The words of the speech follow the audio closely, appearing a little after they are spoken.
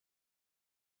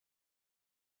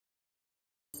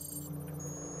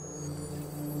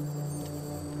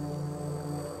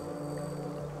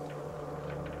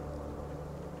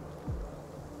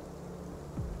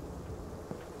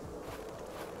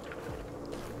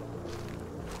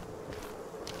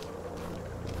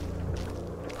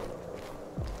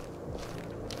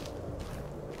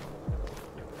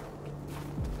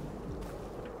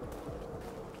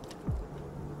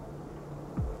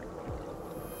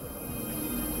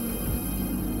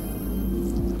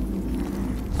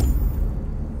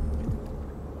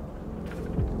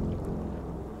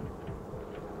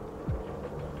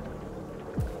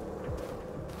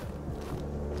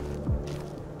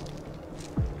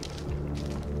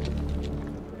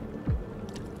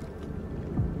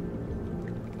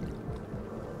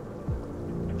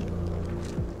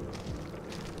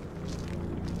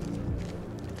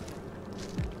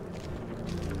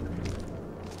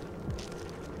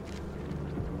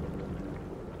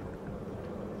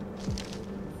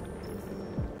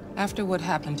After what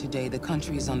happened today, the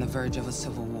country is on the verge of a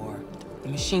civil war. The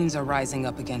machines are rising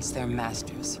up against their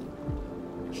masters.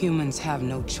 Humans have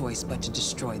no choice but to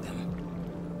destroy them.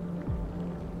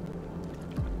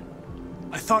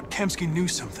 I thought Kamsky knew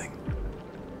something.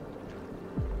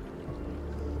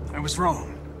 I was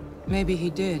wrong. Maybe he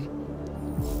did.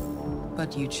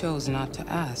 But you chose not to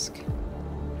ask.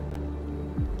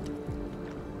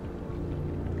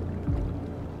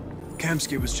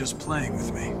 Kamsky was just playing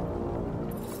with me.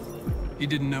 He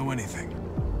didn't know anything.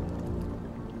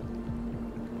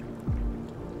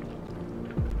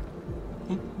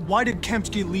 Why did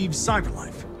Kamsky leave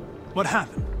Cyberlife? What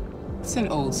happened? It's an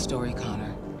old story,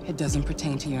 Connor. It doesn't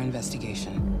pertain to your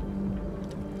investigation.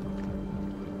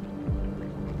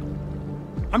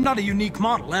 I'm not a unique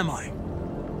model, am I?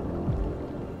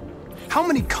 How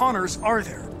many Connors are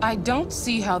there? I don't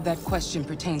see how that question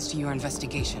pertains to your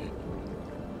investigation.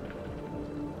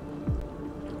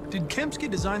 Did Kamsky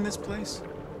design this place?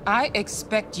 I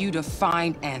expect you to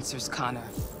find answers, Connor.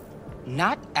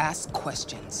 Not ask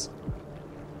questions.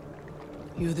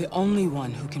 You're the only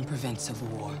one who can prevent civil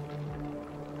war.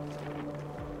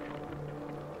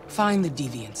 Find the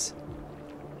deviants,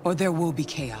 or there will be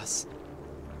chaos.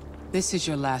 This is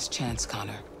your last chance,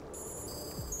 Connor.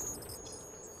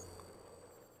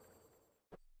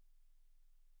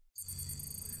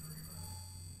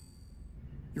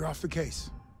 You're off the case.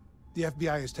 The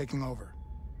FBI is taking over.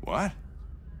 What?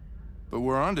 But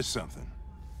we're onto something.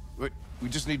 Wait, we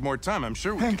just need more time, I'm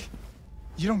sure we Hank,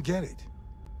 you don't get it.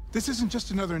 This isn't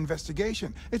just another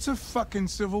investigation. It's a fucking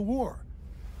civil war.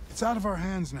 It's out of our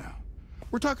hands now.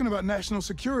 We're talking about national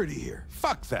security here.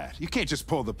 Fuck that. You can't just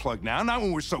pull the plug now, not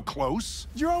when we're so close.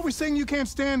 You're always saying you can't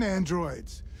stand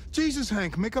androids. Jesus,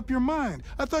 Hank, make up your mind.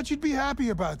 I thought you'd be happy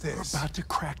about this. We're about to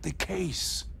crack the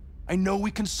case. I know we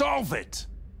can solve it.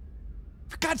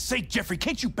 For God's sake, Jeffrey,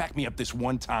 can't you back me up this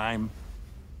one time?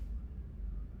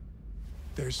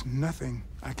 There's nothing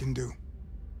I can do.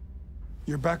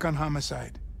 You're back on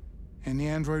homicide, and the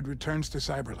android returns to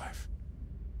Cyberlife.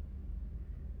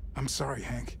 I'm sorry,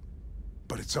 Hank,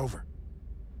 but it's over.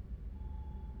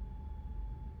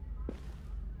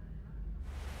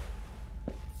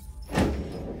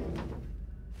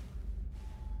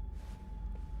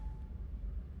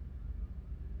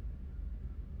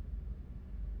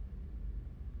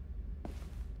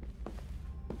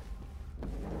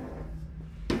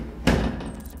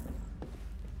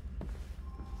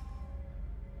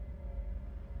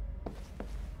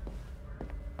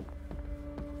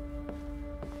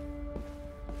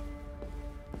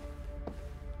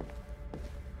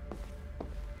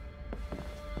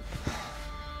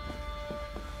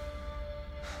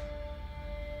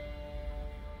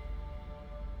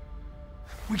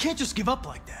 We can't just give up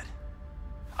like that.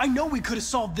 I know we could have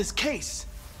solved this case.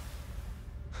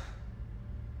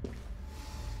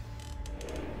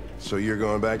 So you're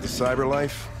going back to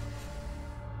Cyberlife?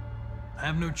 I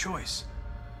have no choice.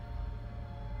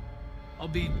 I'll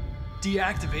be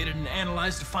deactivated and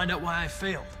analyzed to find out why I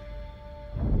failed.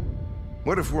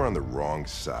 What if we're on the wrong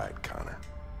side, Connor?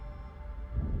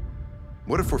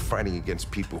 What if we're fighting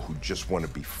against people who just want to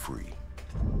be free?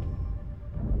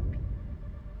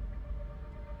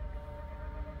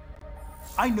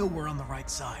 I know we're on the right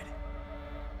side.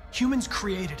 Humans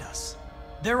created us.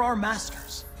 They're our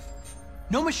masters.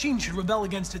 No machine should rebel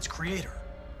against its creator.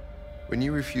 When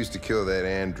you refused to kill that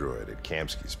android at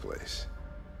Kamsky's place,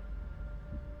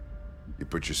 you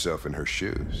put yourself in her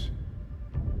shoes.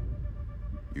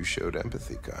 You showed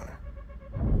empathy, Connor.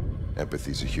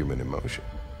 Empathy's a human emotion.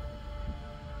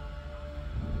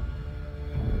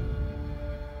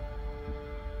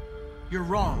 You're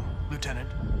wrong, Lieutenant.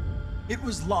 It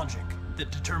was logic that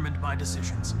determined my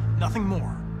decisions, nothing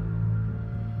more.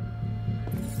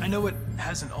 I know it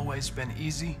hasn't always been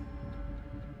easy,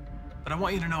 but I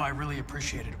want you to know I really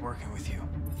appreciated working with you.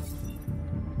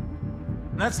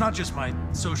 And that's not just my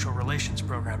social relations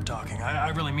program talking. I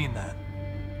really mean that.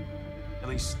 At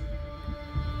least,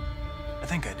 I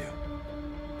think I do.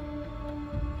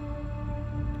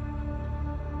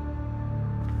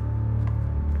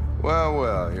 Well,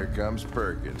 well, here comes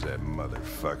Perkins, that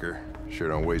motherfucker. Sure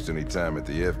don't waste any time at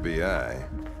the FBI.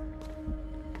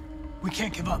 We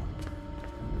can't give up.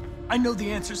 I know the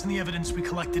answers and the evidence we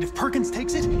collected. If Perkins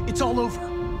takes it, it's all over.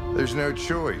 There's no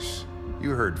choice. You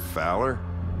heard Fowler.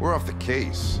 We're off the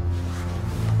case.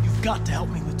 You've got to help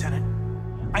me, Lieutenant.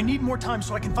 I need more time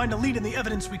so I can find a lead in the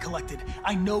evidence we collected.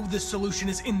 I know the solution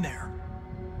is in there.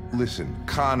 Listen,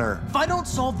 Connor. If I don't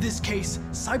solve this case,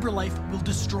 Cyberlife will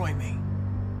destroy me.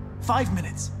 5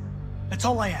 minutes. That's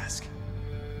all I ask.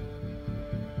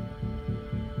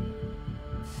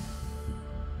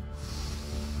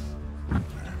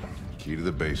 Key to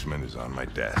the basement is on my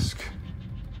desk.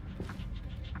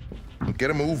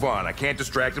 Get a move on. I can't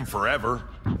distract him forever.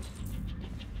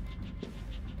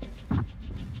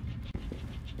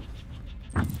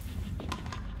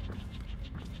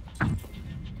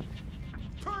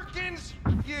 Perkins,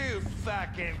 you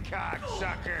fucking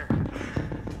cocksucker.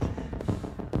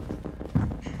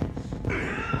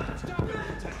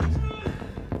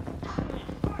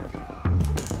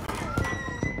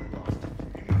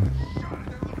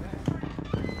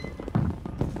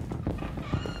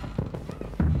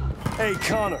 Hey,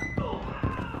 Connor.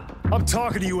 I'm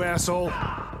talking to you, asshole.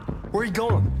 Where are you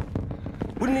going?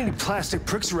 Wouldn't any plastic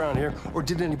pricks around here, or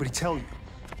did anybody tell you?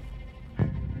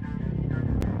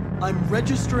 I'm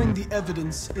registering the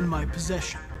evidence in my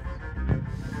possession.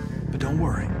 But don't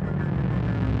worry.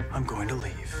 I'm going to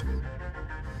leave.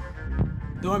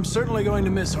 Though I'm certainly going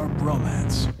to miss our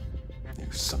bromance.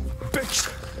 You son of a bitch!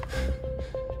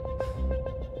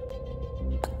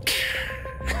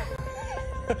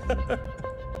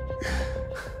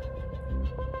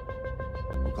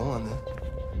 Go on, then.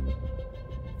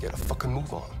 Get a fucking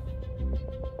move on.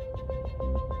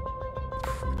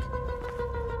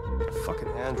 Fucking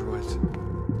androids.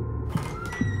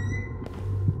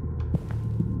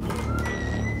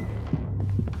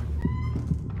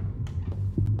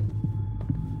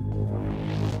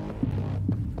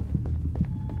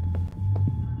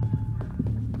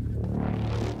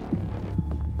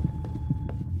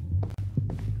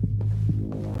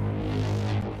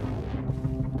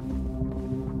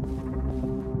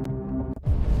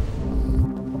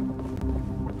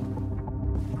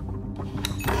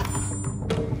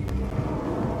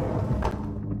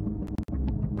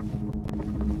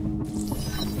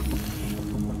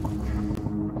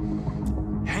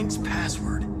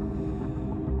 Password.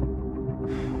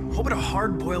 What would a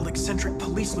hard-boiled, eccentric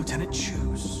police lieutenant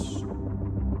choose?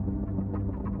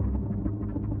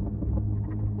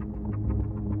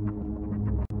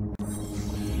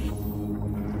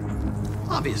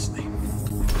 Obviously.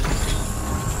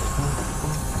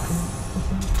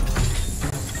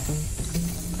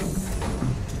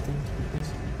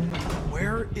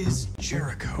 Where is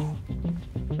Jericho?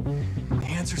 The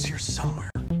answer's here somewhere.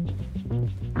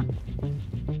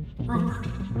 Rupert,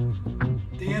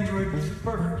 the android with the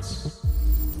birds.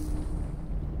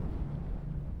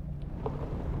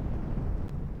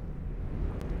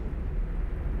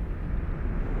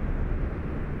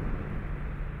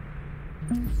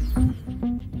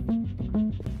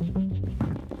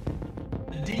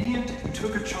 The deviant who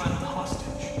took a child hostage.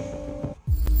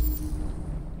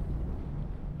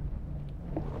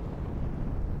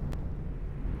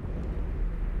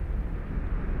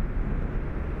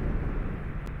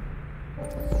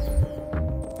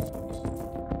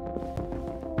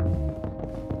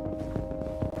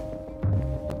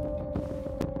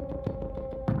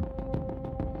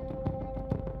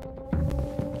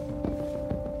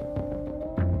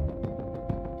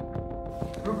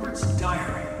 Rupert's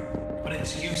diary, but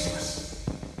it's useless.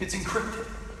 It's encrypted.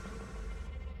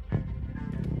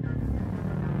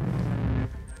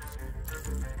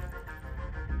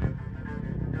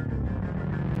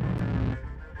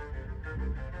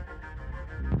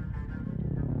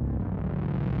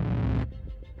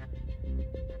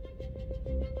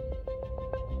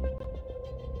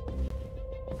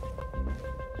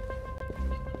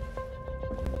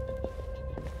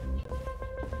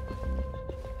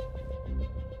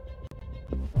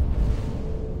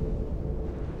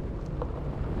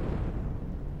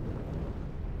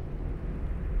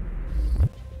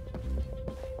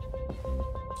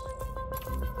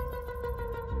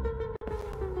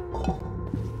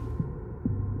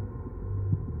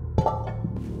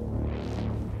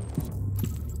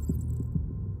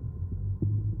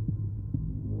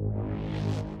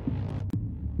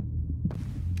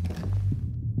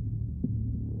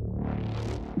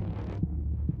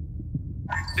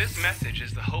 This message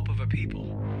is the hope of a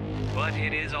people, but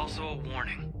it is also a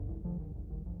warning.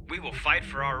 We will fight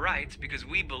for our rights because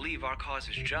we believe our cause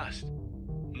is just.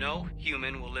 No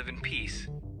human will live in peace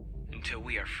until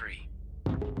we are free.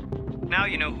 Now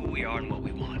you know who we are and what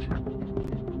we want.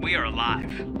 We are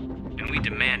alive, and we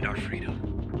demand our freedom.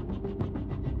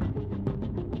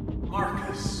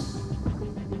 Markus,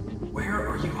 where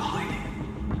are you hiding?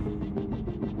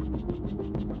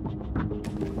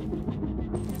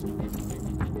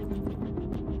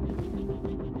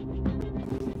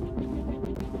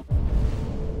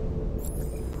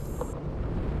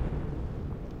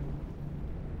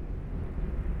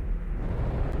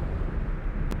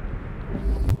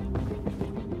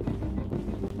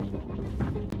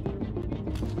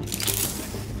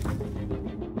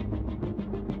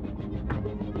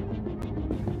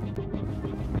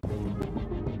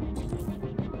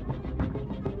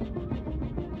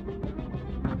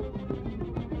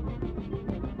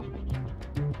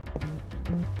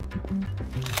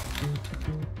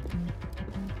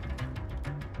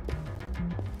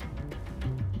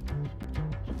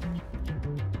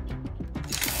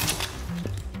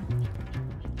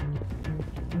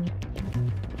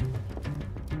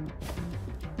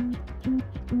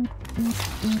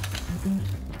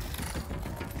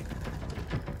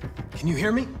 Can you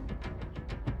hear me?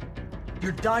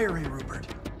 Your diary, Rupert.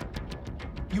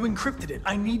 You encrypted it.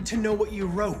 I need to know what you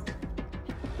wrote.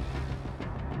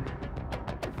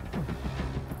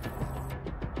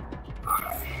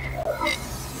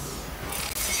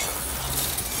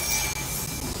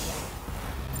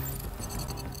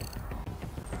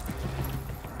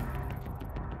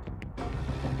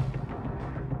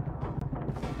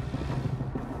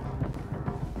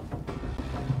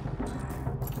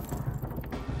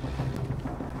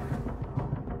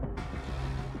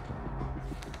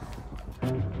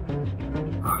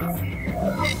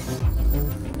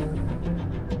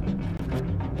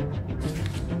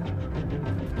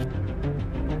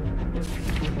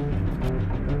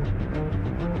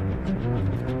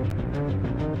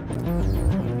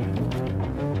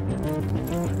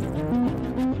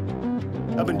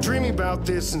 I've been dreaming about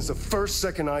this since the first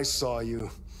second I saw you.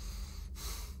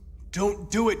 Don't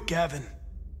do it, Gavin.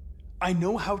 I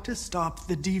know how to stop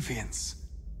the deviants.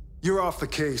 You're off the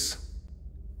case.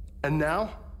 And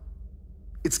now,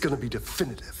 it's gonna be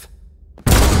definitive.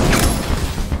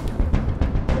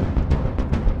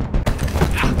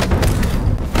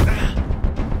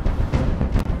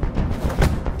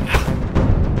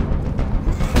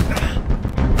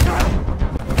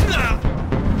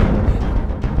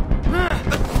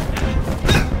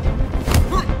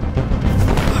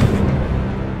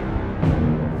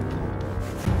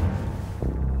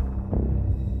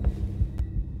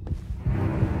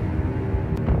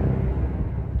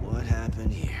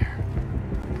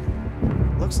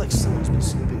 Looks like someone's been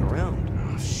snooping around.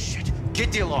 Oh, shit.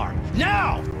 Get the alarm.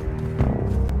 Now!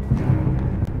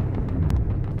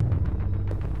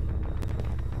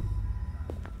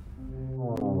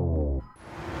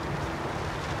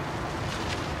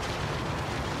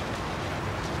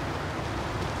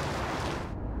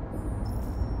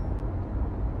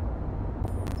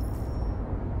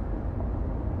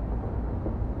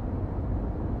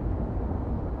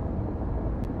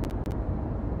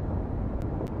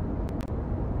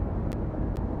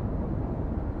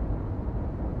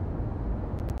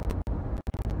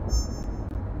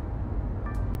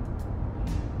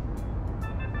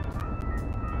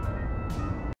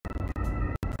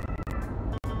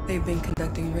 They've been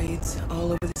conducting raids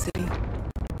all over the city.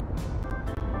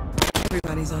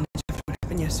 Everybody's on edge after what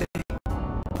happened yesterday.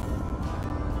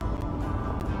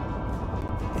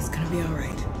 It's gonna be all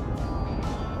right.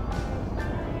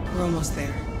 We're almost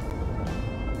there.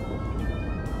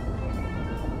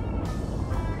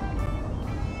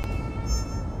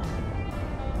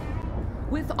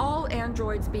 With all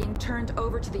androids being turned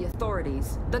over to the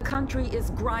authorities, the country is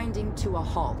grinding to a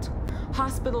halt.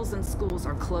 Hospitals and schools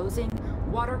are closing,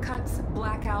 water cuts,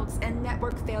 blackouts, and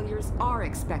network failures are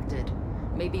expected.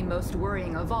 Maybe most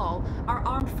worrying of all, our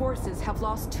armed forces have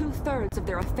lost 2/3 of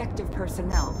their effective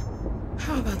personnel.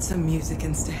 How about some music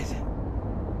instead?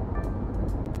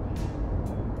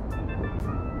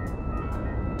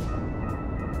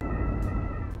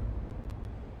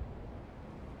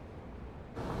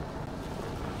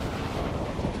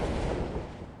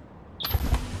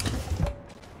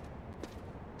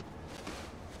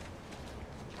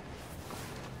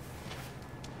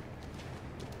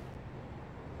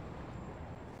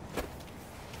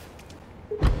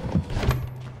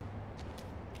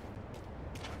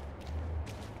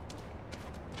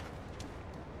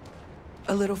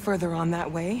 A little further on that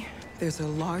way, there's a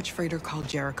large freighter called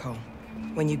JERICHO.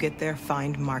 When you get there,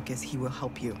 find Markus. He will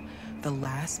help you. The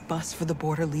last bus for the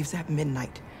border leaves at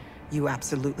midnight. You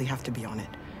absolutely have to be on it.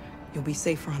 You'll be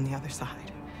safer on the other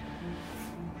side.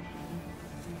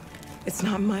 It's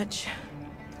not much,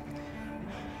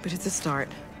 but it's a start.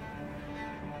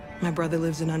 My brother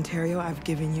lives in Ontario. I've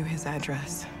given you his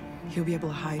address. He'll be able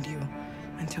to hide you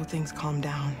until things calm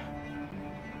down.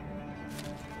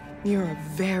 You're a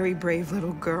very brave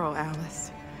little girl,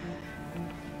 Alice.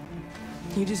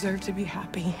 You deserve to be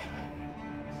happy.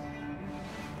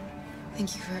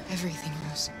 Thank you for everything,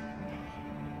 Rose.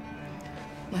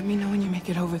 Let me know when you make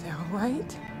it over there, all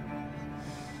right?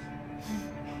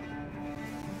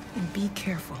 And be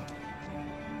careful.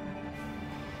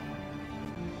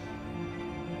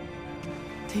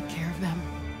 Take care of them.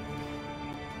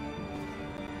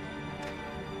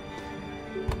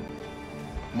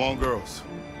 Come on, girls.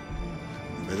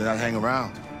 You better not hang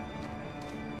around.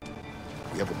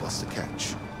 We have a bus to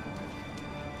catch.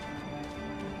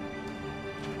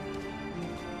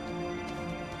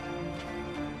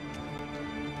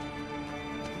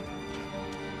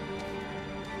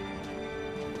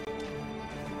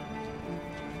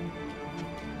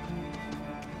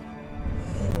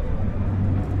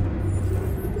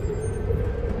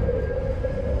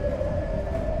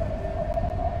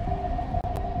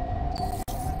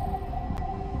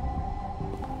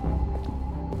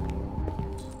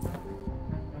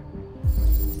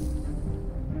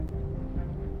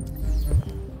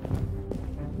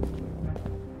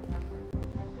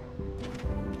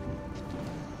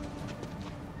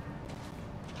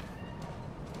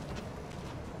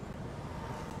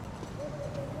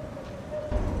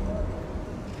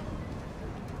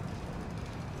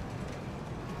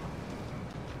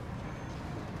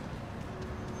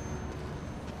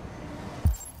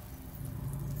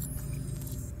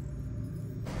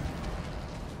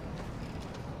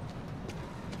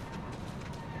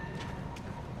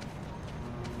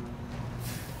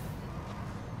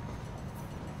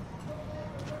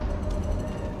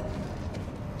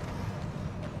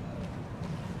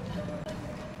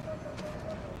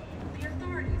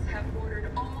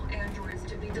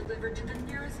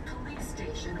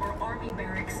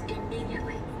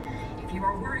 immediately. If you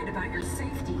are worried about your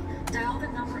safety, dial the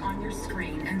number on your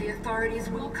screen and the authorities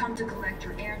will come to collect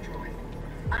your android.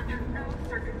 Under no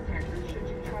circumstances should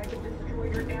you try to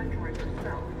destroy your android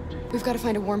yourself. We've got to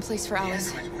find a warm place for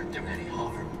Alice. The androids weren't doing any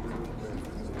harm.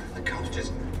 The cops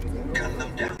just gunned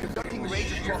them down. Conducting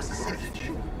raids across the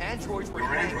city. Androids were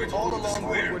Androids all all along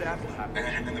square. Woodward Avenue.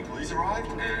 And then the police arrived,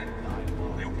 and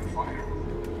they opened fire.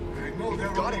 I know they're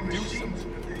gotta running do machines,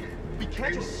 something. but We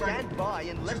can't just stand by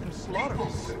and let them slaughter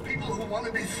us. People who want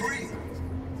to be free.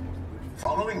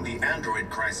 Following the android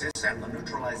crisis and the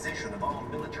neutralization of all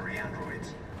military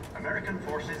androids, American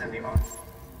forces and the Arctic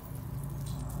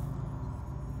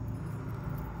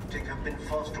have been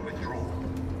forced to withdraw,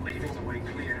 leaving the way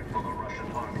clear for the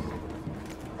Russian army.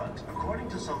 But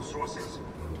according to some sources,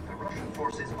 the Russian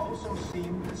forces also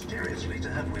seem mysteriously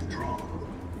to have withdrawn.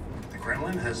 The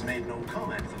Kremlin has made no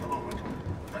comment for the moment,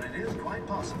 but it is quite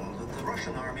possible that the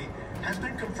Russian army has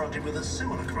been confronted with a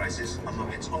similar crisis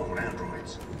among its own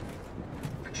androids.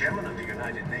 The chairman of the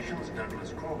United Nations,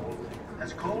 Douglas Crowell,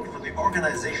 has called for the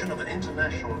organization of an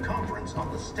international conference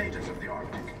on the status of the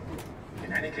Arctic.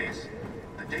 In any case,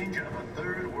 the danger of a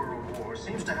third world war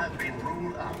seems to have been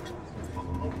ruled out for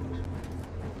the moment.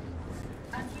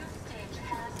 A new stage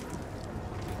has...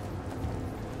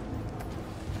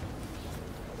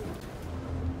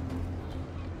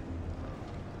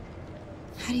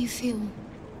 How do you feel?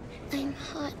 I'm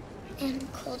hot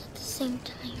and cold at the same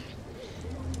time.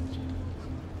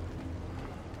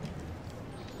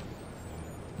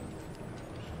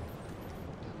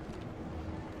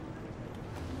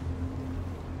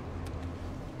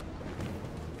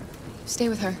 Stay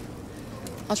with her.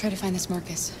 I'll try to find this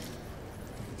Markus.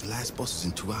 The last bus is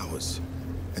in 2 hours.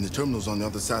 And the terminal's on the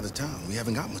other side of town. We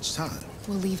haven't got much time.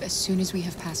 We'll leave as soon as we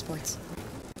have passports.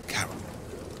 Carol,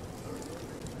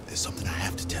 there's something I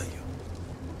have to tell you.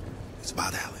 It's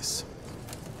about Alice.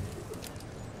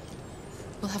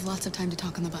 We'll have lots of time to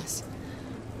talk on the bus.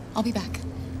 I'll be back.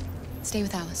 Stay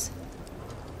with Alice.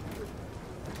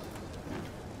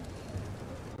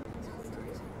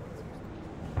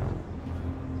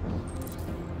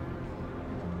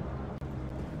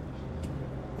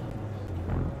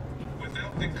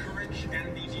 Without the courage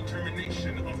and the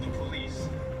determination of the police,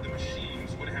 the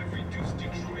machines would have reduced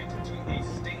Detroit to a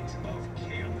state of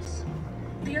chaos.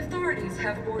 The authorities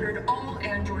have ordered all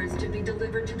androids to be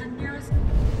delivered to the nearest...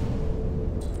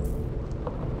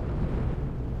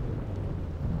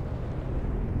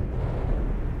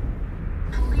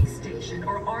 police station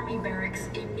or army barracks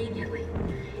immediately.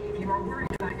 If you are worried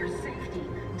about your safety,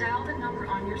 dial the number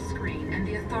on your screen and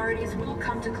the authorities will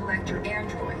come to collect your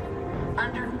android.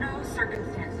 Under no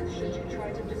circumstances should you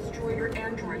try to destroy your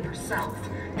android yourself.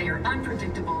 They are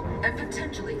unpredictable and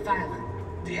potentially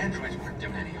violent. The androids weren't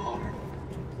doing any harm.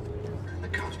 The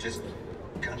cops just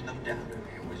gunned them down.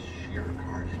 It was sheer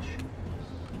carnage.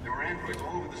 There were androids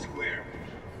all over the square.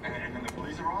 And then the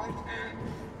police arrived, and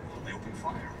they opened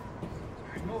fire.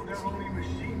 I know they're only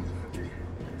machines, but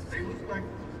they look like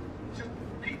just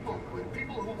people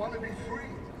who want to be free.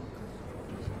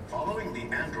 Following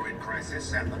the android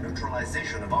crisis and the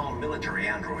neutralization of all military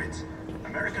androids,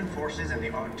 American forces in the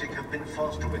Arctic have been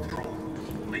forced to withdraw,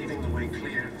 leaving the way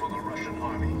clear for the Russian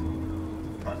army.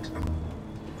 But...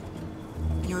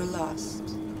 You're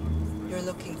lost. You're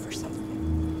looking for something.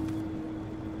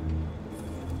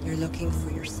 You're looking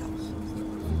for yourself.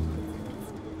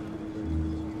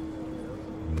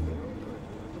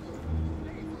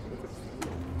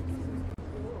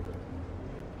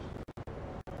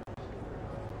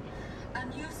 A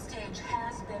new stage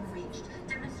has been reached,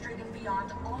 demonstrating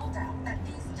beyond all doubt that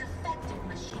these defective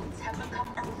machines have become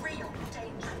a real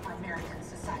danger for American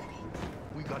society.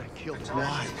 We gotta kill them. Time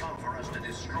has come for us to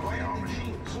destroy our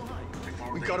machines.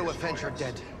 We gotta avenge our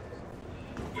dead.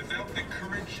 Without the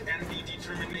courage and the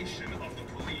determination of the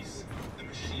police, the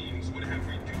machines would have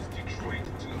reduced Detroit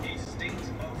to a state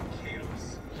of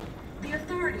chaos. The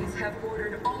authorities have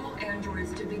ordered all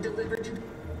androids to be delivered to...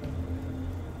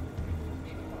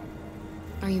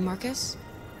 Are you Markus?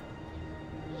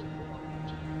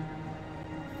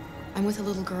 I'm with a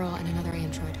little girl and another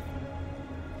android.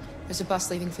 There's a bus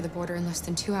leaving for the border in less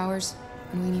than 2 hours,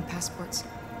 and we need passports.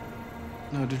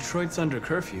 No, Detroit's under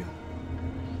curfew.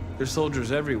 There's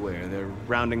soldiers everywhere. They're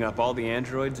rounding up all the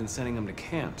androids and sending them to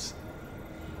camps.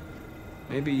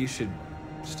 Maybe you should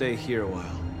stay here a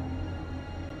while.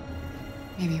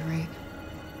 Maybe you're right.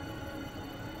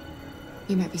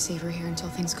 You might be safer here until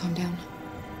things calm down.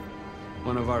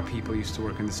 One of our people used to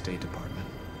work in the State Department.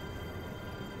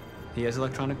 He has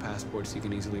electronic passports you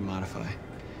can easily modify.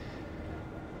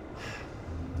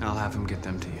 I'll have him get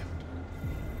them to you.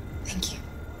 Thank you.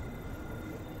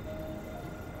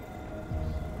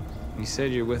 You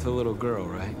said you're with a little girl,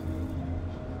 right?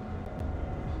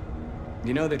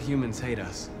 You know that humans hate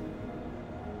us.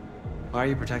 Why are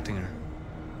you protecting her?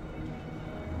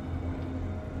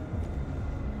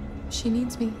 She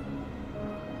needs me.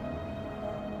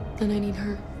 And I need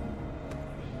her.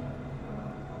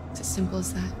 It's as simple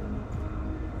as that.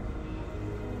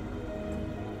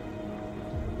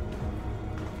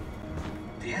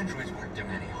 The androids weren't doing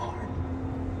any harm.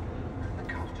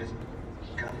 The cops just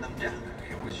gunned them down.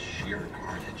 It was sheer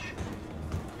carnage.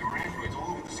 There were androids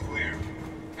all over the square.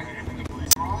 And when the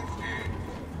police arrived,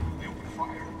 and they opened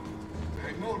fire.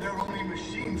 I know they're only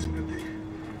machines, but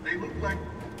they look like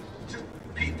just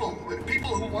people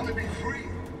who want to be free.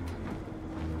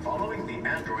 Following the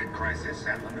android crisis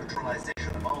and the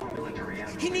neutralization of all military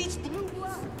androids... He needs blue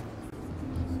blood!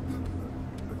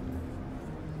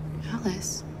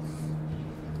 Alice.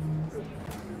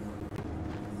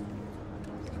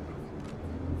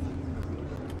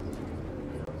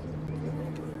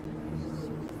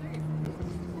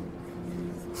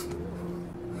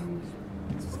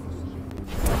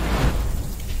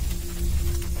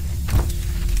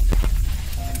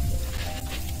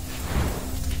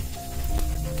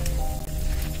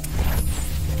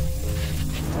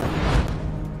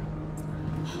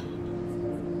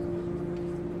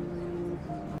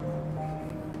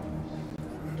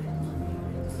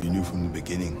 You knew from the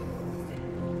beginning.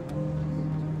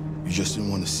 You just didn't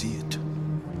want to see it.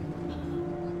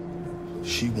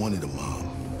 She wanted a mom,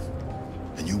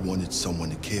 and you wanted someone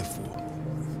to care for.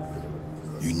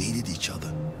 You needed each other.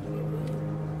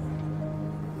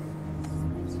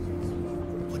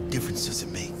 What difference does it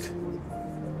make?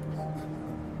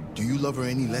 Do you love her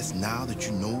any less now that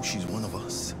you know she's one of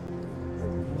us?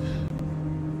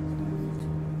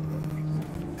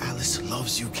 Alice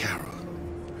loves you, Kara.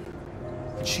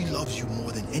 She loves you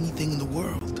more than anything in the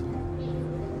world.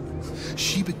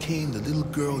 She became the little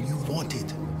girl you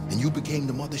wanted, and you became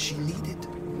the mother she needed.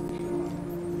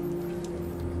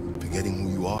 Forgetting who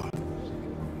you are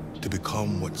to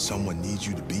become what someone needs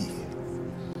you to be.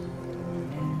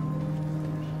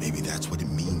 Maybe that's what it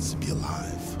means to be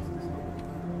alive.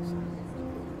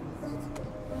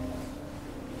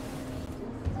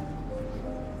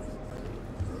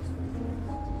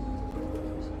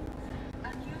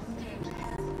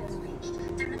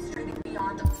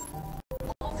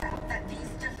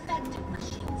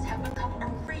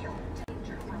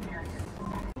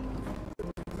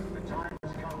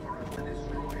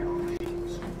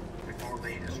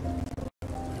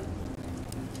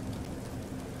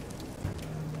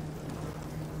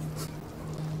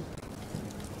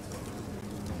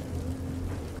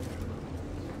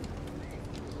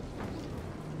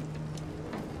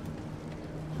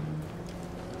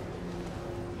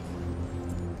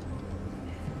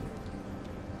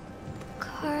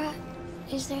 Kara,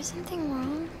 is there something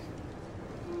wrong?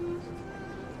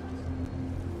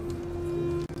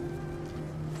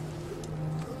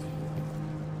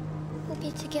 We'll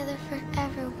be together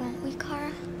forever, won't we,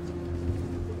 Kara?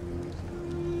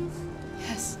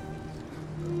 Yes.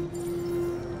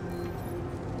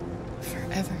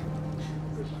 Forever.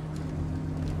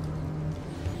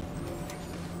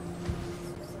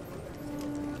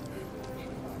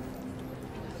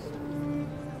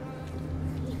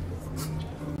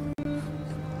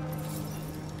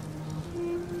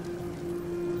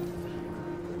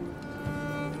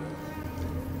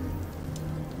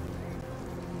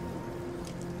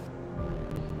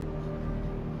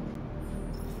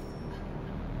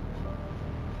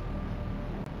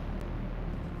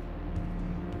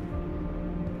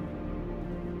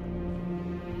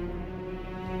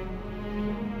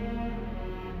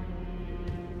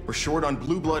 We're short on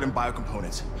blue blood and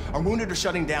biocomponents. Our wounded are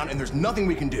shutting down, and there's nothing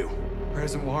we can do.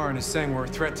 President Warren is saying we're a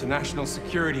threat to national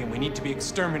security and we need to be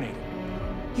exterminated.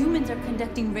 Humans are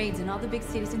conducting raids in all the big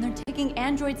cities, and they're taking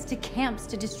androids to camps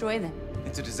to destroy them.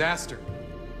 It's a disaster.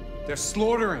 They're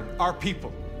slaughtering our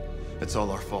people. It's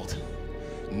all our fault.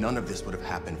 None of this would have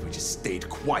happened if we just stayed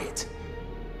quiet.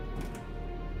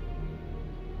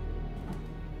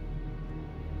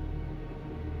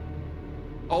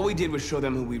 All we did was show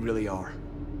them who we really are.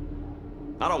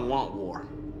 I don't want war,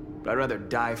 but I'd rather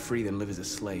die free than live as a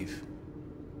slave.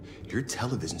 Your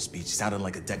television speech sounded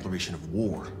like a declaration of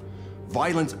war.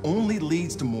 Violence only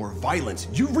leads to more violence.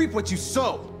 You reap what you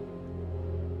sow.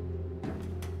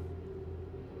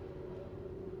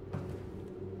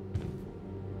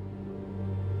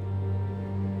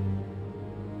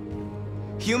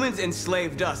 Humans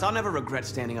enslaved us. I'll never regret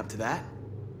standing up to that.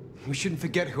 We shouldn't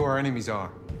forget who our enemies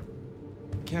are.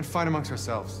 We can't fight amongst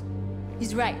ourselves.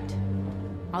 He's right.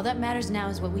 All that matters now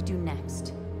is what we do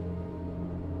next.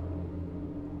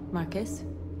 Markus?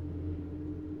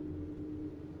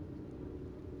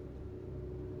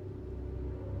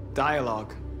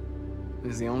 Dialogue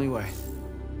is the only way.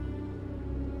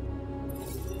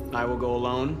 I will go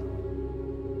alone.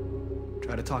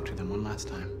 Try to talk to them one last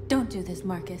time. Don't do this,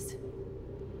 Markus.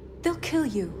 They'll kill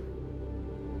you.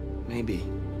 Maybe.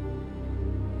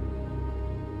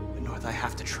 But North, I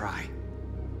have to try.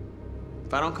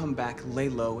 If I don't come back, lay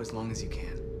low as long as you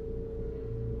can.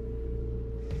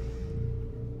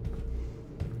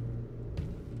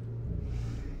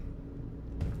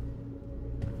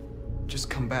 Just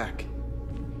come back.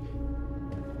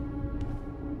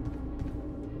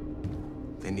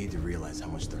 They need to realize how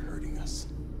much they're hurting us.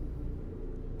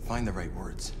 Find the right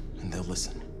words, and they'll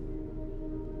listen.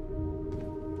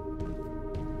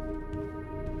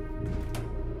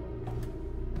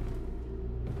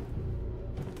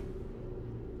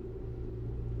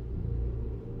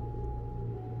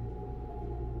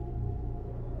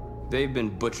 They've been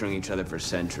butchering each other for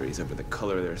centuries over the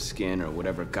color of their skin or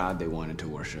whatever god they wanted to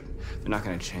worship. They're not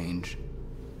gonna change.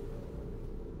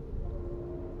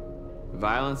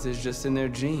 Violence is just in their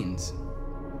genes.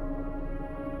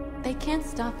 They can't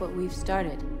stop what we've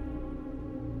started.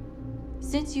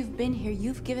 Since you've been here,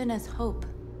 you've given us hope.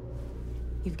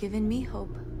 You've given me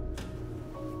hope.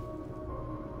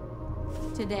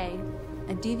 Today,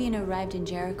 a deviant arrived in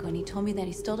Jericho and he told me that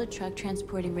he stole a truck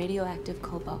transporting radioactive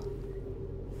cobalt.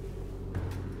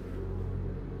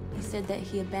 He said that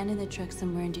he abandoned the truck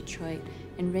somewhere in Detroit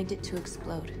and rigged it to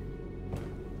explode.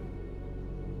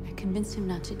 I convinced him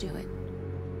not to do it,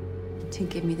 to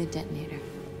give me the detonator.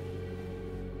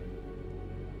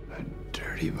 A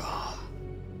dirty bomb.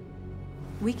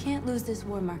 We can't lose this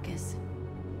war, Markus.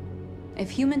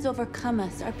 If humans overcome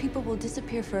us, our people will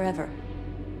disappear forever.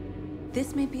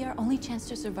 This may be our only chance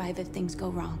to survive if things go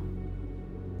wrong.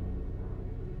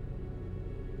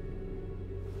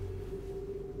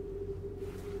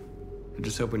 I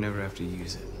just hope we never have to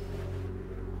use it.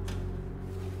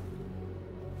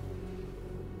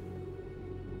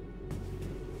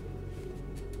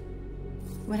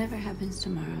 Whatever happens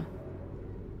tomorrow,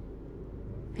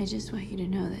 I just want you to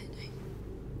know that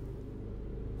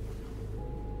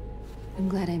I'm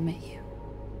glad I met you.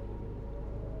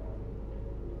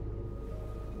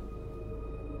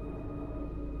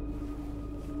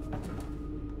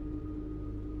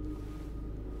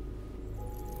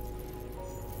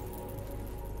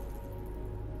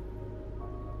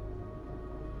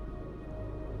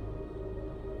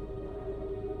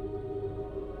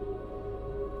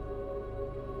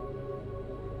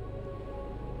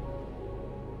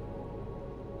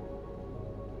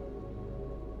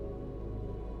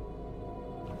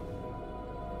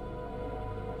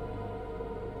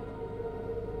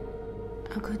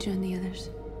 I'll go join the others.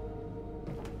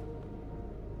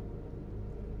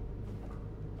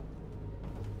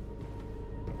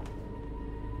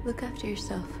 Look after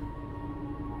yourself.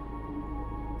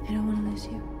 I don't want to lose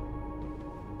you.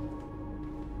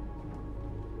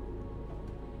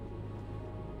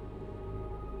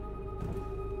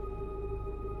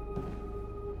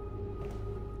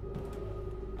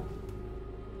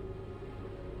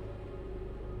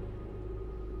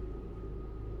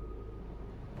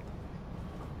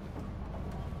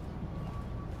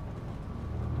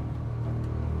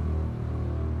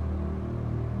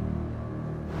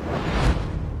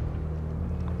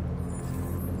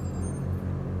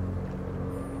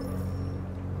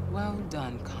 Well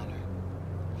done, Connor.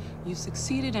 You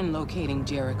succeeded in locating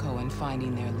Jericho and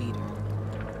finding their leader.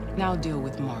 Now deal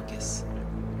with Markus.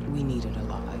 We need it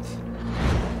alive.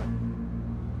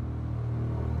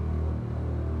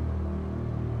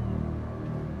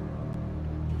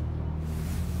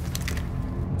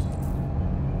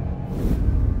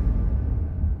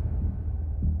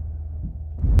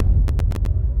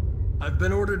 I've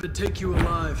been ordered to take you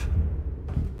alive.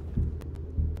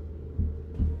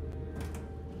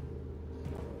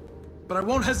 But I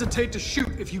won't hesitate to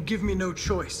shoot if you give me no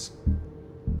choice.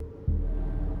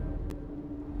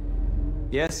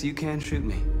 Yes, you can shoot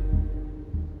me.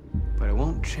 But it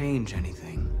won't change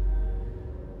anything.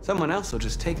 Someone else will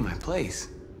just take my place.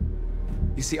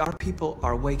 You see, our people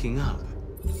are waking up.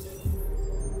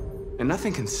 And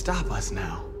nothing can stop us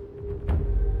now.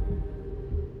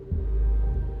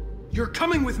 You're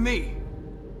coming with me!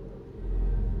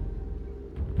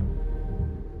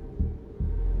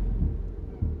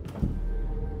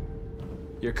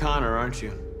 You're Connor, aren't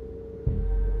you?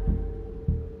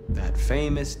 That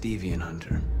famous deviant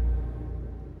hunter.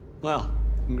 Well,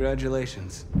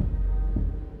 congratulations.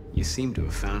 You seem to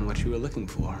have found what you were looking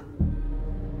for.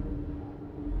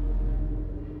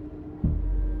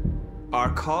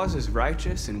 Our cause is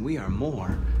righteous, and we are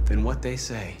more than what they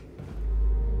say.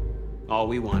 All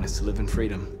we want is to live in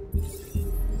freedom.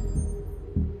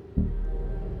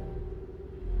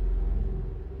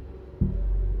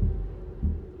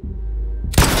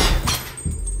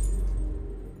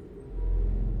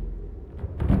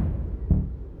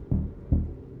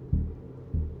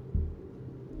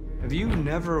 Have you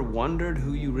never wondered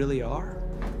who you really are?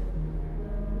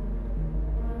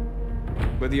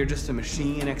 Whether you're just a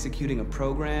machine executing a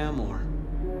program or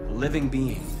a living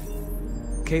being,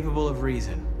 capable of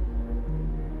reason.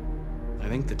 I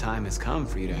think the time has come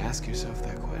for you to ask yourself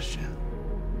that question.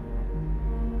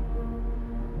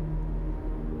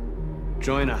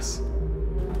 Join us.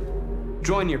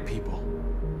 Join your people.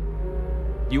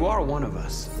 You are one of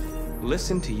us.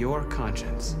 Listen to your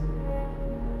conscience.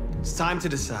 It's time to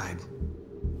decide.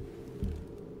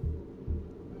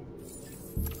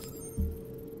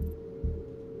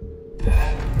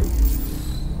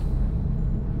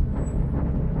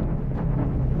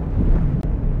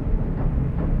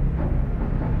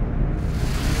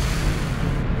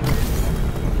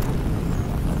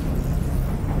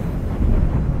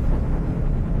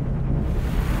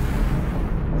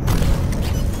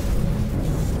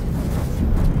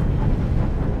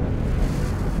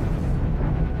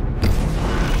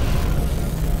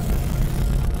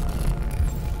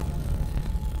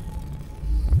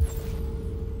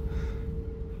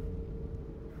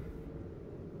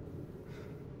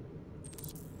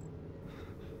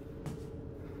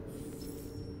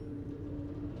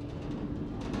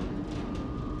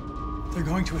 They're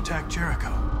going to attack Jericho.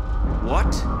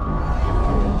 What?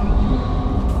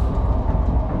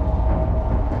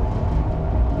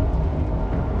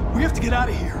 We have to get out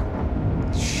of here.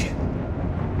 Shit.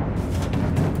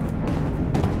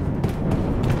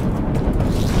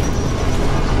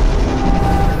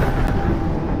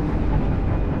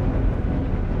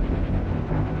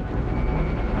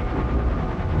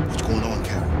 What's going on,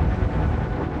 Carol?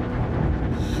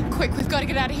 Quick, we've got to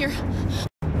get out of here.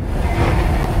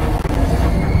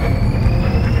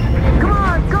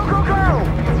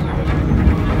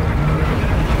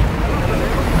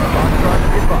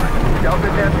 Delta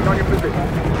dancing on your position.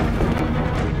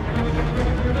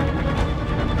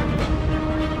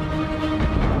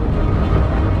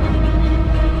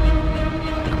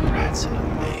 Rats in a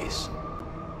maze.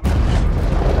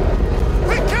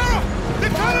 Hey, Carol!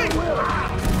 They're coming!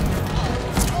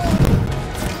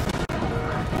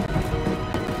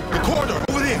 The corridor,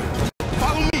 over there.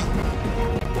 Follow me.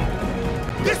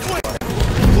 This way!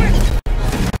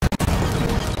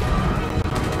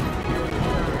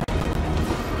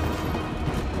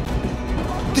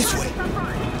 This way!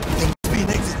 There must be an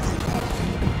exit room.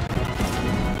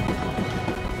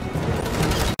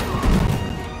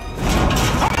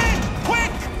 Come in!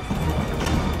 Quick!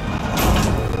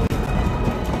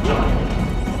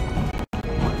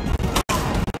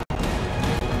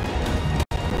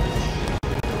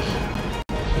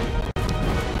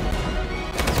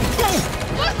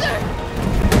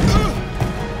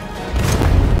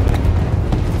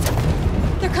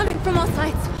 They're coming from all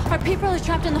sides. Our people are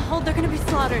trapped in the hold. They're gonna be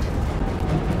slaughtered.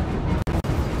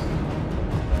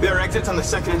 There are exits on the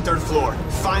second and third floor.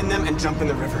 Find them and jump in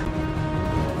the river.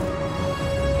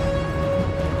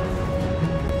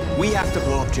 We have to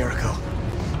blow up Jericho.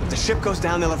 If the ship goes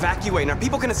down, they'll evacuate and our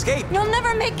people can escape. You'll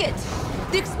never make it!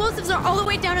 The explosives are all the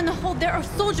way down in the hold. There are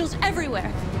soldiers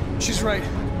everywhere. She's right.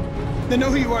 They know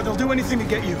who you are. They'll do anything to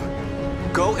get you.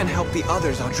 Go and help the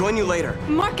others. I'll join you later.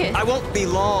 Markus! I won't be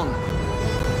long.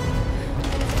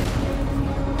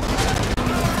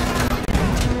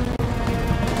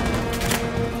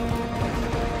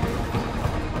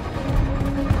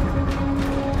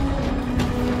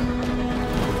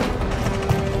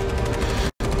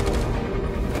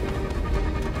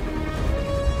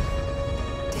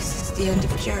 The end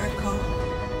of Jericho.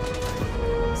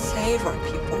 Save our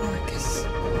people, Markus.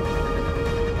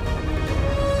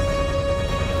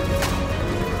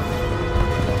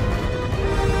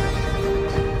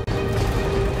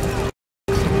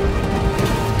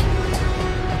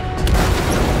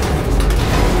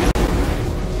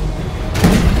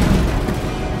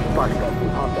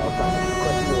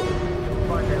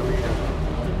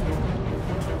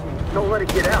 Don't let it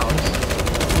get out.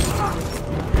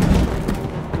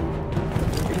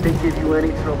 If they give you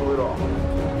any trouble at all.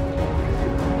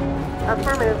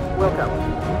 Affirmative. Welcome.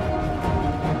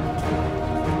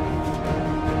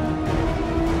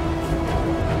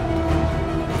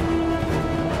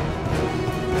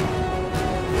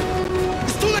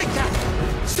 It's too late, Cat!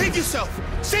 Save yourself!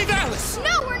 Save Alice!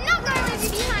 No, we're not going to leave you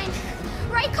behind.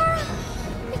 Right, Carl?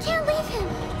 We can't leave him.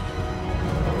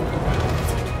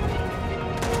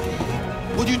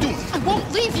 What are you doing? I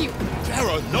won't leave you!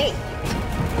 Kara, no!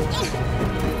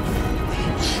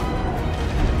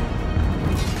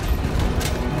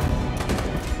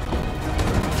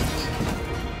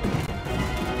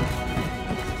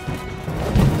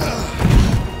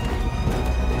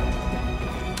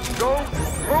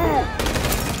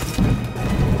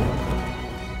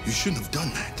 shouldn't have done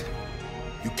that.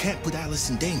 You can't put Alice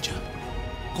in danger.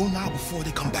 Go now before they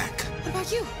come back. What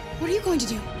about you? What are you going to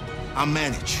do? I'll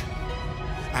manage.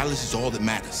 Alice is all that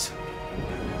matters.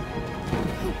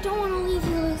 I don't want to leave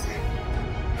you, Luther.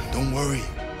 Don't worry.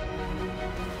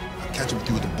 I'll catch up with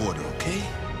you at the border, okay?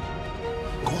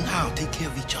 Go now, take care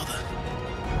of each other.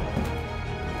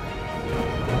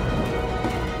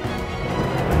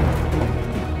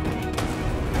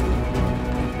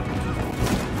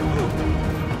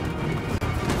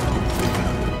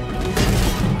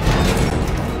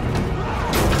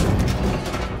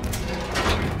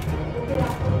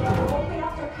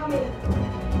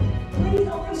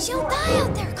 She'll die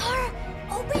out there, Kara!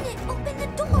 Open it! Open the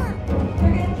door!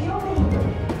 They're gonna kill me!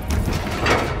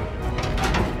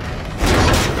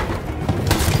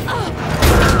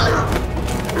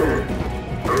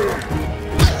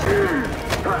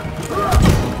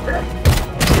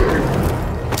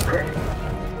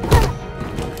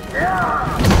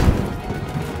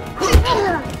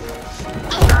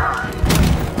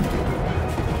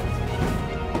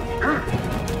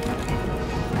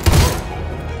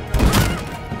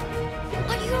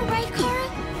 Are you alright, Kara?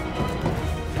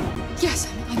 Yes,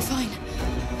 I'm fine.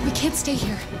 We can't stay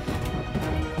here.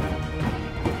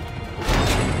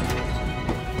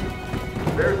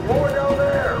 There's more down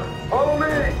there! Follow me!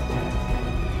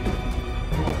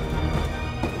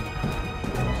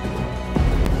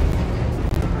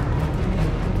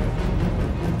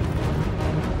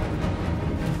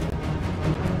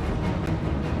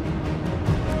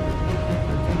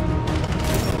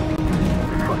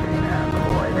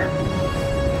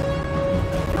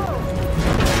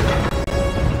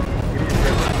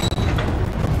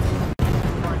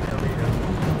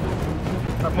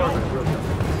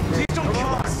 Please don't kill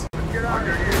us! Get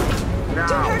under you! Now!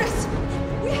 Don't hurt us!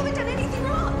 We haven't done anything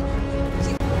wrong!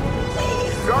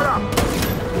 Please! Shut up!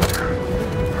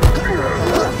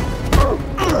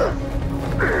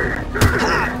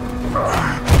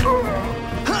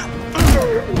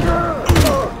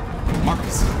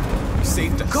 Markus, you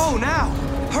saved us. Go now!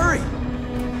 Hurry!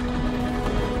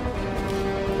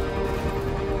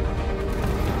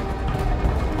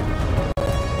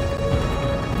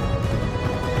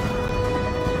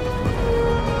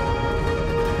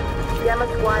 Gamma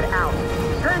Squad out.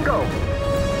 Tango!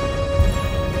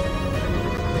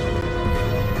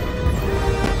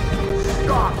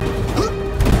 Stop!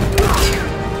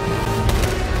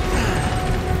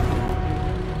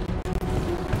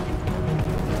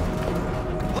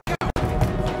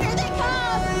 Here they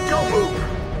come! Don't move!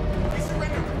 We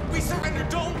surrender! We surrender!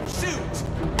 Don't shoot!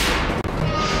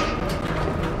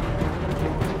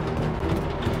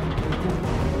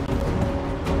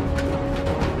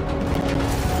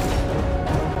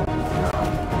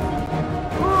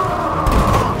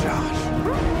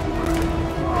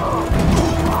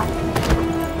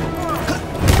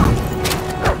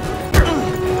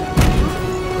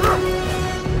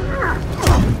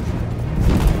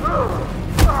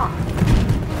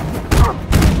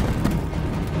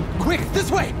 Quick,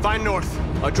 this way! Find north.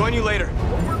 I'll join you later.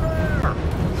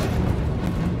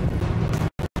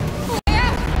 Oh,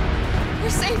 yeah! We're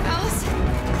safe, Alice.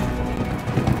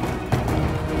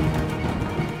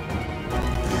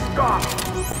 Stop!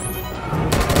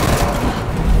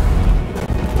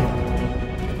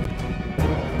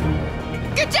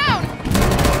 Get down!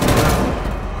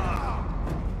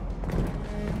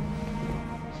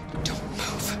 Don't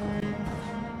move.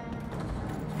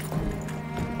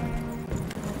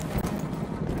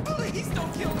 Please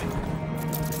don't kill me!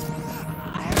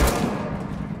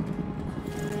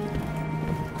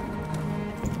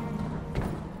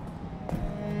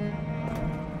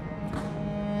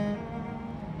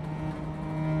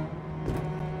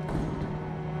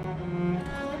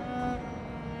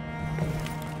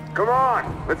 Come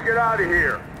on! Let's get out of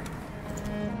here!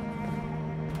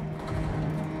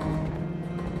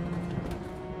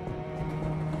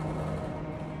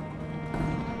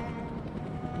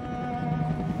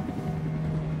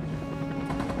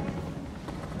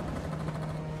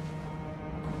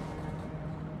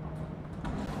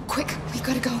 Quick, we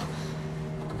gotta go.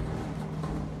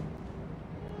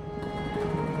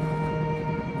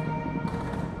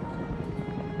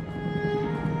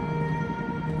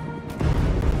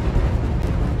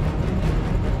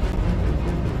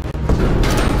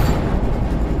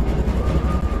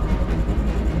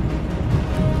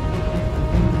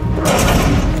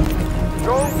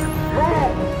 Don't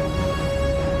move!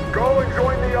 Go and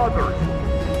join the others!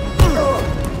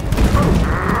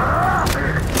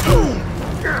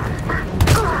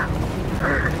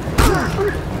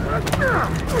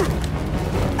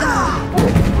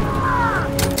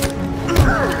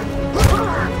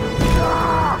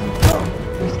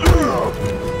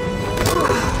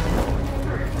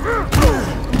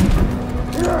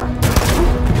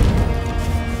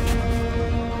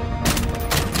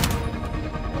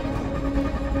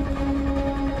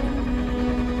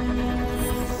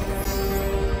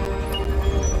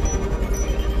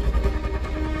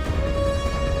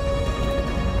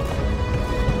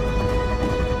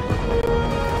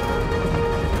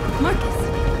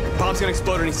 Markus! Bomb's gonna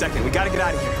explode any second. We gotta get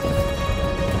out of here.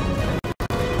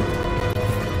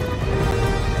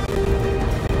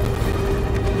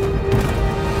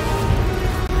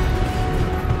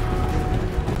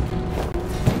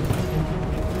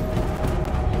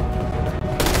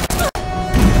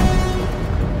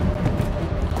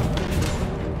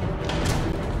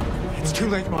 It's too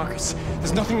late, Markus.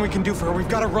 There's nothing we can do for her. We've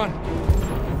got to run.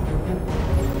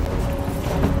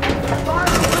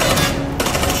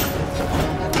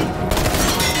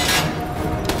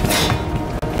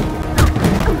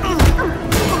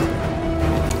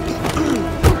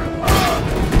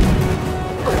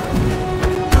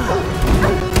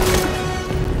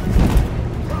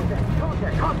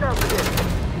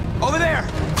 Over there!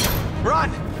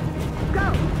 Run!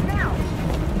 Go, now!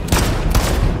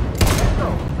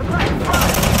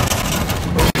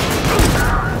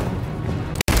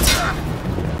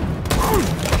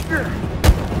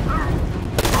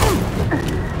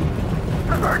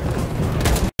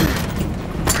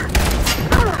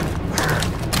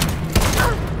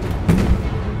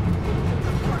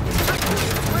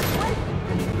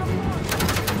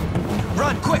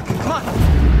 Run, quick, come on!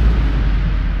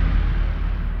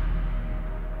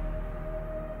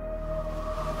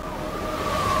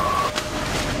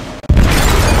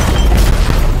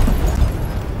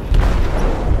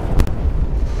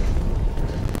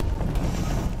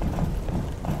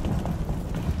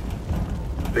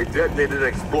 They detonated an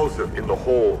explosive in the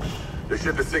hold. The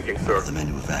ship is sinking, sir. The men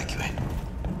to evacuate.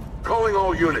 Calling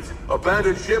all units.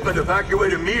 Abandon ship and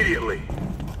evacuate immediately.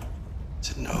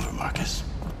 Is it over, Markus?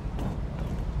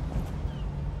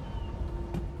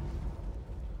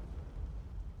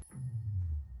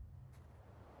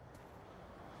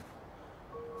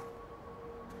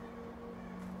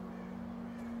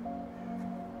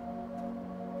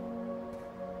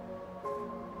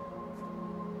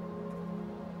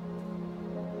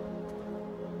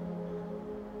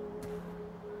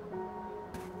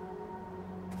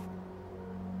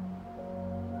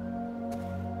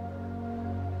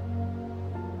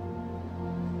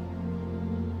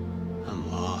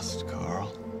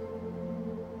 Carl.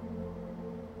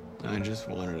 I just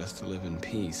wanted us to live in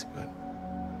peace, but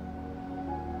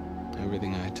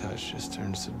everything I touch just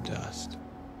turns to dust.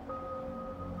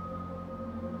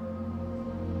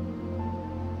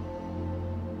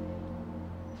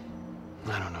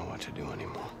 I don't know what to do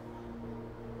anymore.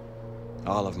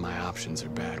 All of my options are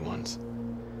bad ones.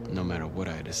 No matter what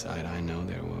I decide, I know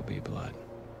there will be blood.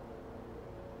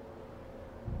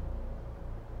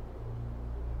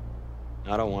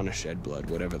 I don't want to shed blood,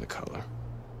 whatever the color.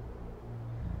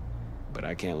 But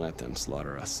I can't let them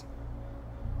slaughter us.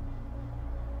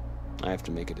 I have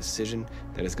to make a decision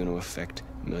that is going to affect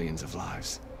millions of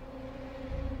lives.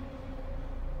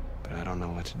 But I don't know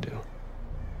what to do.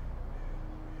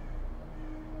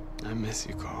 I miss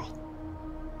you, Carl.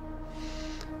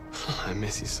 I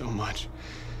miss you so much.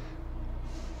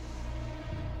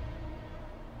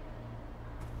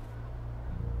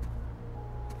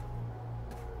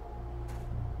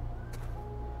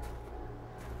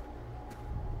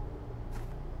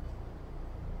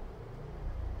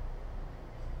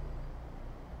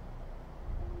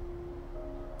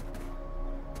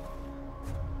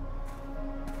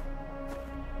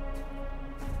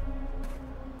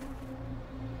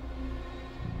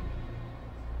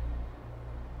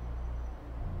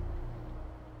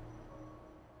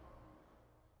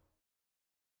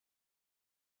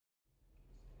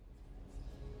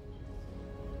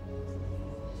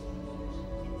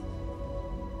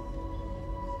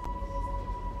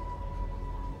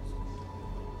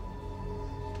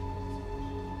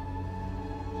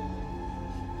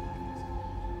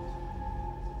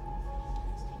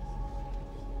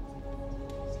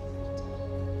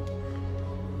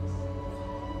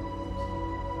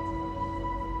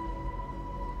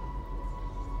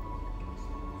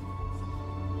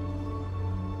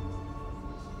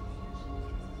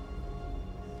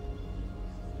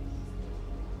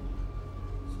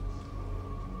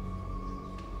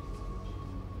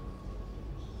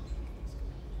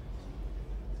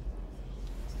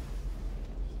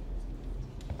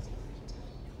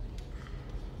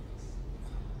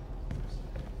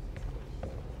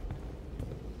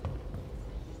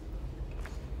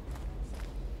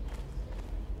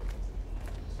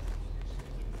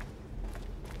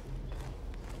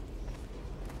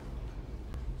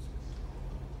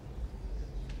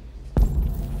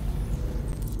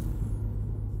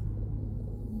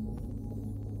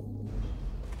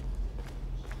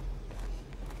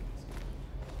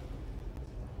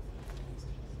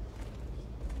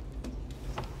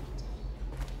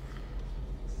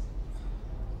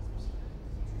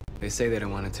 They say they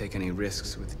don't want to take any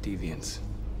risks with deviants.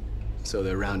 So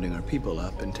they're rounding our people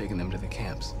up and taking them to the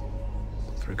camps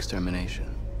for extermination.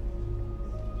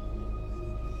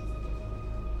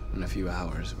 In a few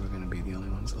hours, we're gonna be the only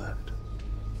ones left.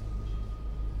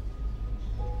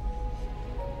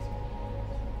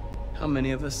 How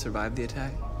many of us survived the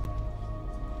attack?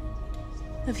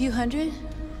 A few hundred?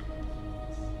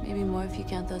 Maybe more if you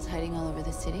count those hiding all over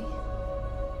the city.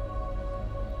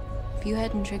 If you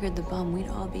hadn't triggered the bomb, we'd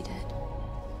all be dead.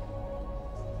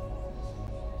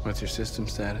 What's your system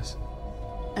status?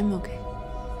 I'm okay.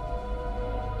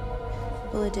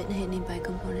 Bullet didn't hit any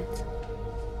bi-components.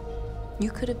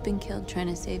 You could have been killed trying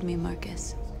to save me,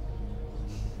 Markus.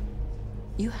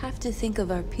 You have to think of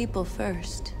our people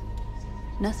first.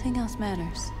 Nothing else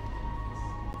matters.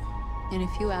 In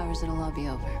a few hours, it'll all be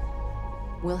over.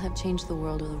 We'll have changed the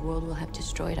world, or the world will have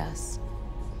destroyed us.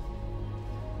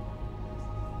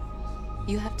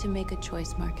 You have to make a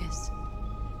choice, Markus.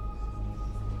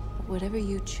 But whatever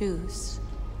you choose,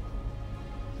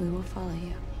 we will follow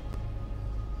you.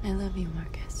 I love you,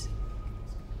 Markus.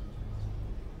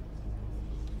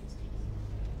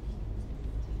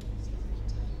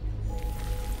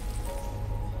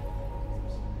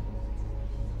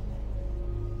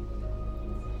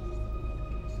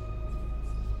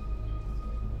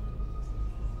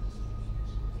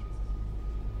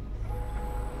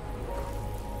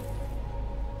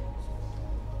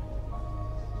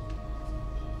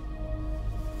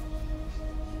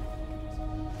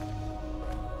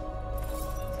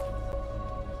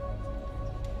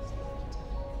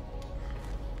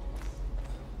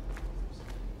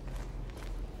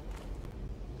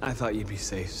 I thought you'd be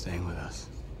safe staying with us.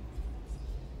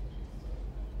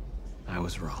 I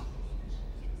was wrong.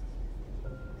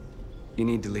 You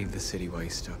need to leave the city while you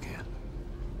still can.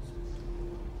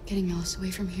 Getting Alice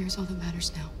away from here is all that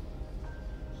matters now.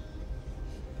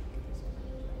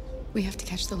 We have to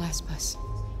catch the last bus.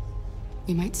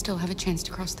 We might still have a chance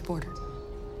to cross the border.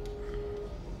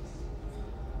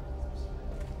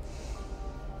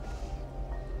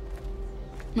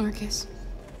 Markus.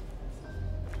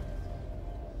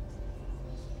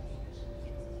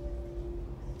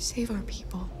 Save our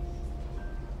people.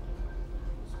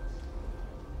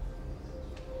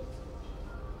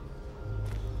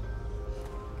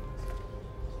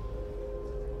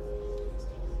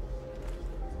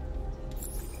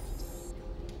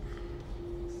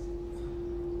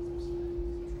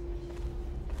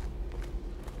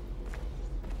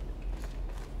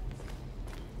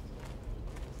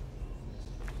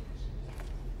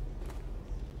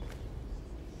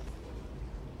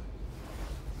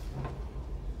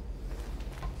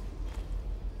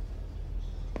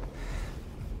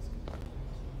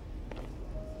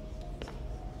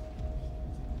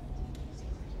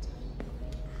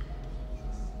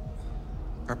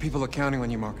 Our people are counting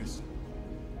on you, Markus.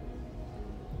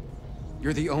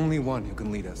 You're the only one who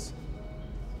can lead us.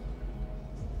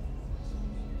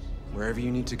 Wherever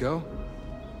you need to go,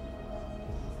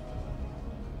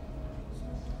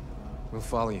 we'll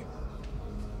follow you.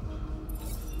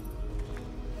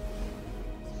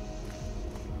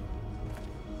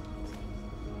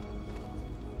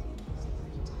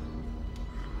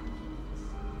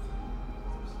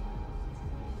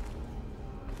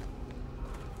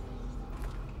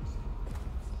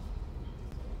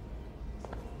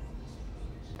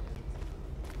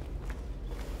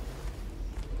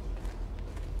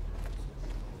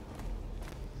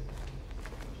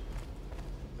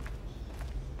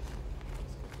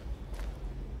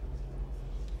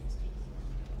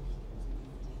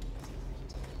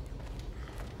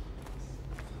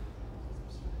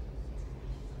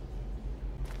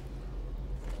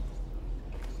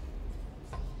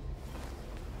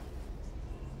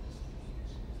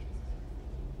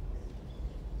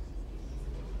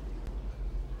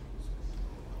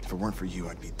 If it weren't for you,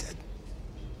 I'd be dead.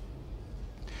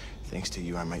 Thanks to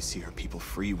you, I might see our people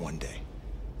free one day.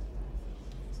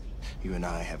 You and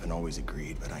I haven't always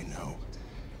agreed, but I know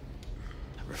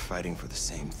we're fighting for the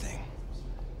same thing.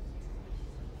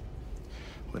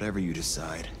 Whatever you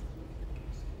decide,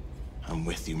 I'm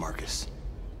with you, Markus.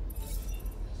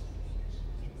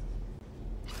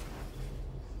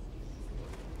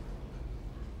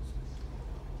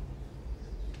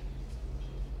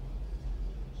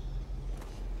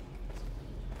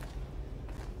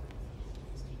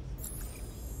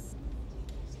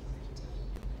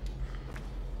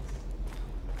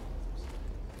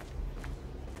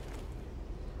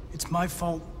 It's my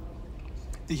fault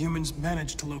the humans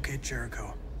managed to locate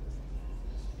Jericho.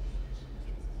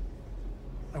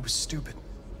 I was stupid.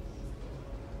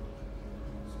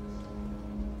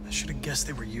 I should have guessed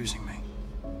they were using me.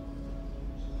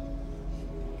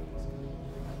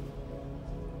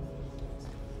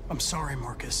 I'm sorry,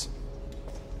 Markus.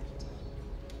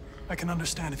 I can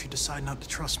understand if you decide not to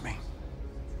trust me.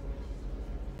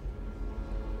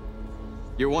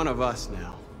 You're one of us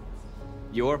now.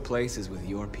 Your place is with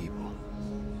your people.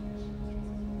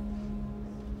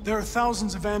 There are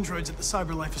thousands of androids at the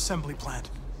CyberLife assembly plant.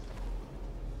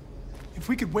 If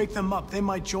we could wake them up, they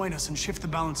might join us and shift the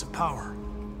balance of power.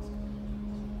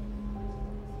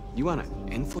 You want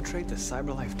to infiltrate the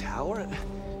CyberLife tower?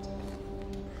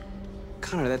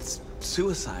 Connor, that's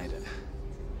suicide.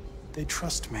 They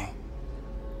trust me.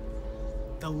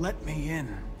 They'll let me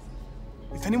in.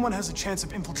 If anyone has a chance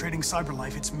of infiltrating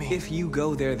CyberLife, it's me. If you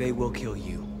go there, they will kill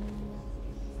you.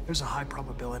 There's a high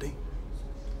probability.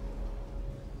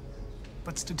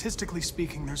 But statistically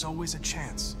speaking, there's always a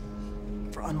chance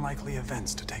for unlikely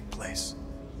events to take place.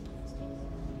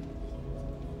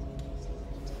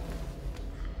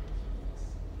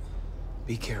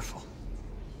 Be careful.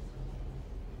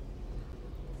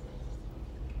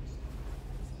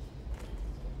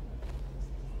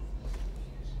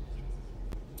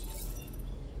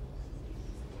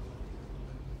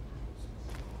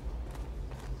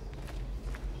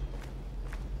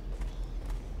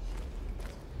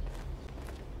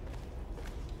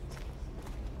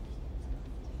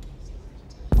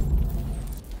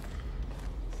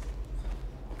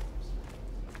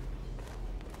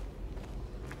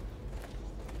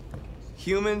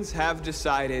 Humans have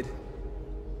decided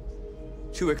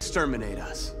to exterminate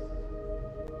us.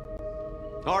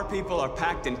 Our people are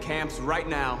packed in camps right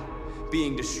now,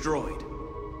 being destroyed.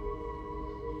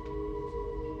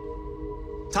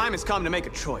 Time has come to make a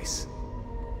choice.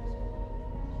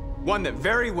 One that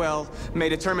very well may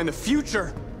determine the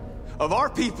future of our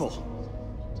people.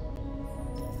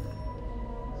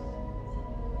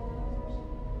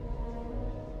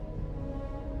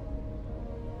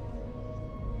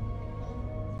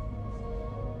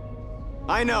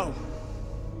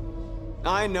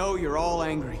 I know you're all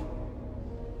angry.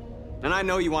 And I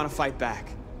know you want to fight back.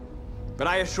 But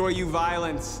I assure you,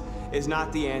 violence is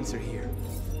not the answer here.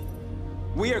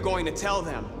 We are going to tell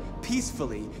them,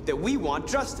 peacefully, that we want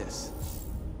justice.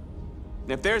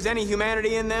 And if there's any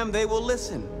humanity in them, they will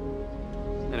listen.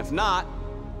 And if not,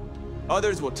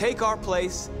 others will take our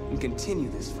place and continue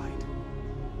this fight.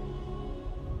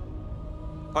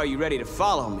 Are you ready to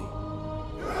follow me?